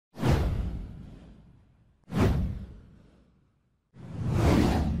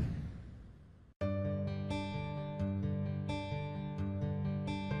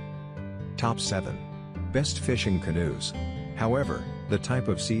Top 7. Best fishing canoes. However, the type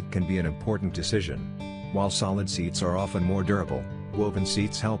of seat can be an important decision. While solid seats are often more durable, woven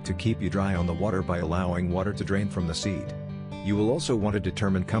seats help to keep you dry on the water by allowing water to drain from the seat. You will also want to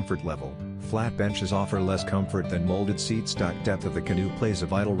determine comfort level. Flat benches offer less comfort than molded seats. Depth of the canoe plays a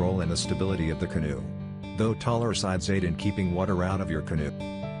vital role in the stability of the canoe, though taller sides aid in keeping water out of your canoe.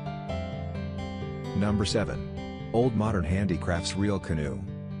 Number 7. Old Modern Handicrafts Real Canoe.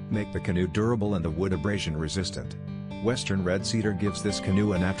 Make the canoe durable and the wood abrasion resistant. Western red cedar gives this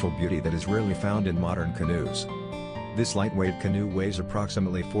canoe a natural beauty that is rarely found in modern canoes. This lightweight canoe weighs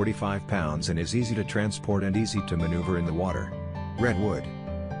approximately 45 pounds and is easy to transport and easy to maneuver in the water. Redwood.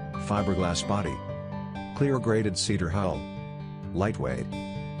 Fiberglass body. Clear graded cedar hull. Lightweight.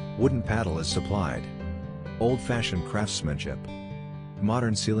 Wooden paddle is supplied. Old-fashioned craftsmanship.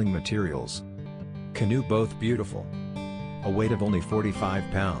 Modern sealing materials. Canoe both beautiful. A weight of only 45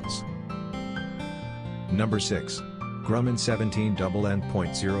 pounds. Number 6. Grumman 17 double-end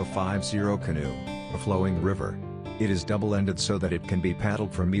 .050 Canoe, a flowing river. It is double-ended so that it can be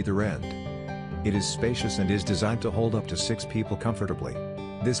paddled from either end. It is spacious and is designed to hold up to 6 people comfortably.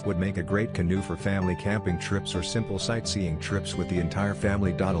 This would make a great canoe for family camping trips or simple sightseeing trips with the entire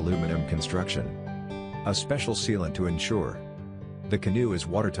family. Aluminum construction. A special sealant to ensure the canoe is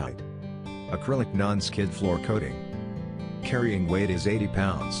watertight. Acrylic non-skid floor coating. Carrying weight is 80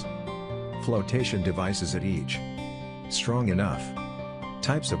 pounds. Flotation devices at each. Strong enough.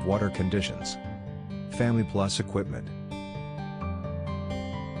 Types of water conditions. Family Plus equipment.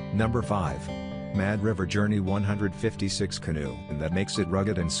 Number 5. Mad River Journey 156 Canoe, and that makes it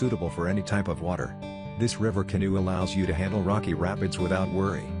rugged and suitable for any type of water. This river canoe allows you to handle rocky rapids without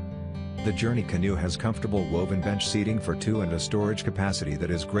worry. The Journey canoe has comfortable woven bench seating for 2 and a storage capacity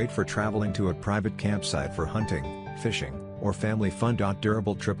that is great for traveling to a private campsite for hunting, fishing, or family fun.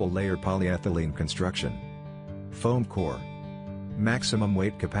 Durable triple-layer polyethylene construction. Foam core. Maximum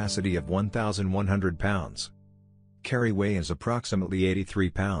weight capacity of 1,100 pounds. Carry weight is approximately 83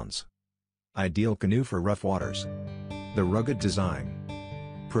 pounds. Ideal canoe for rough waters. The rugged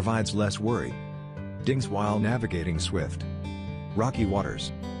design provides less worry. Dings while navigating swift, rocky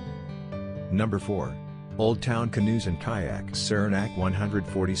waters. Number 4. Old Town Canoes and Kayaks Saranac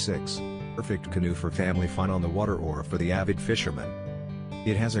 146. Perfect canoe for family fun on the water or for the avid fisherman.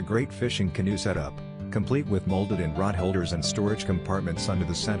 It has a great fishing canoe setup, complete with molded and rod holders and storage compartments under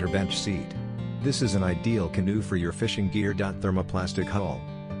the center bench seat. This is an ideal canoe for your fishing gear. Thermoplastic hull.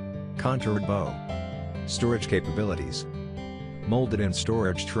 Contoured bow. Storage capabilities. Molded-in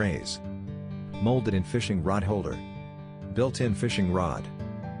storage trays. Molded-in fishing rod holder. Built-in fishing rod.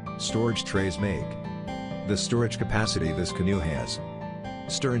 Storage trays make the storage capacity this canoe has.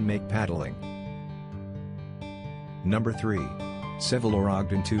 Stern make paddling. Number 3. Sevylor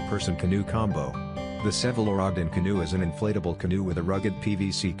Ogden 2-person canoe combo. The Sevylor Ogden canoe is an inflatable canoe with a rugged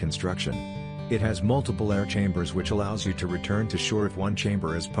PVC construction. It has multiple air chambers which allows you to return to shore if one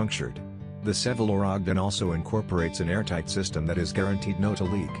chamber is punctured. The Sevylor Ogden also incorporates an airtight system that is guaranteed not to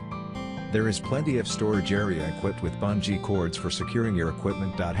leak. There is plenty of storage area equipped with bungee cords for securing your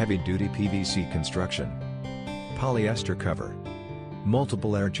equipment. Heavy-duty PVC construction. Polyester cover.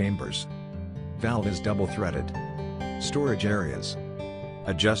 Multiple air chambers. Valve is double-threaded. Storage areas.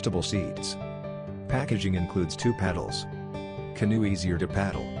 Adjustable seats. Packaging includes 2 paddles. Canoe easier to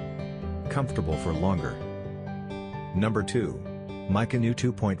paddle. Comfortable for longer. Number 2. MYCANOE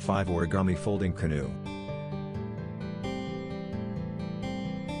 2.5 Origami Folding Canoe.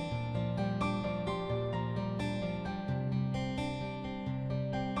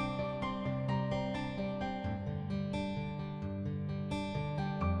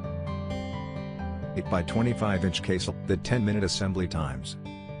 By 25-inch case, the 10-minute assembly times.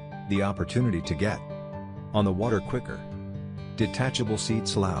 The opportunity to get on the water quicker. Detachable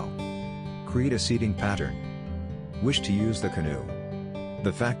seats allow. Create a seating pattern. Wish to use the canoe.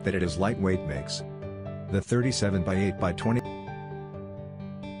 The fact that it is lightweight makes the 37 by 8 by 20.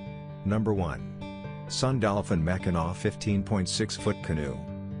 Number 1. Sun Dolphin Mackinaw 15.6-foot Canoe.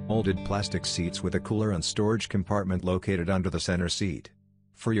 Molded plastic seats with a cooler and storage compartment located under the center seat.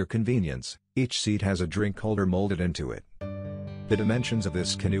 For your convenience, each seat has a drink holder molded into it. The dimensions of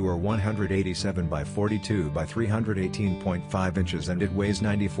this canoe are 187 by 42 by 318.5 inches and it weighs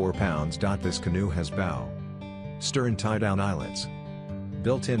 94 pounds. This canoe has bow, stern tie-down eyelets,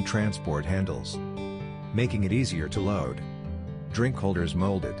 built-in transport handles, making it easier to load. Drink holders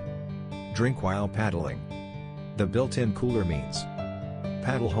molded. Drink while paddling. The built-in cooler means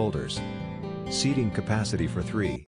paddle holders. Seating capacity for 3.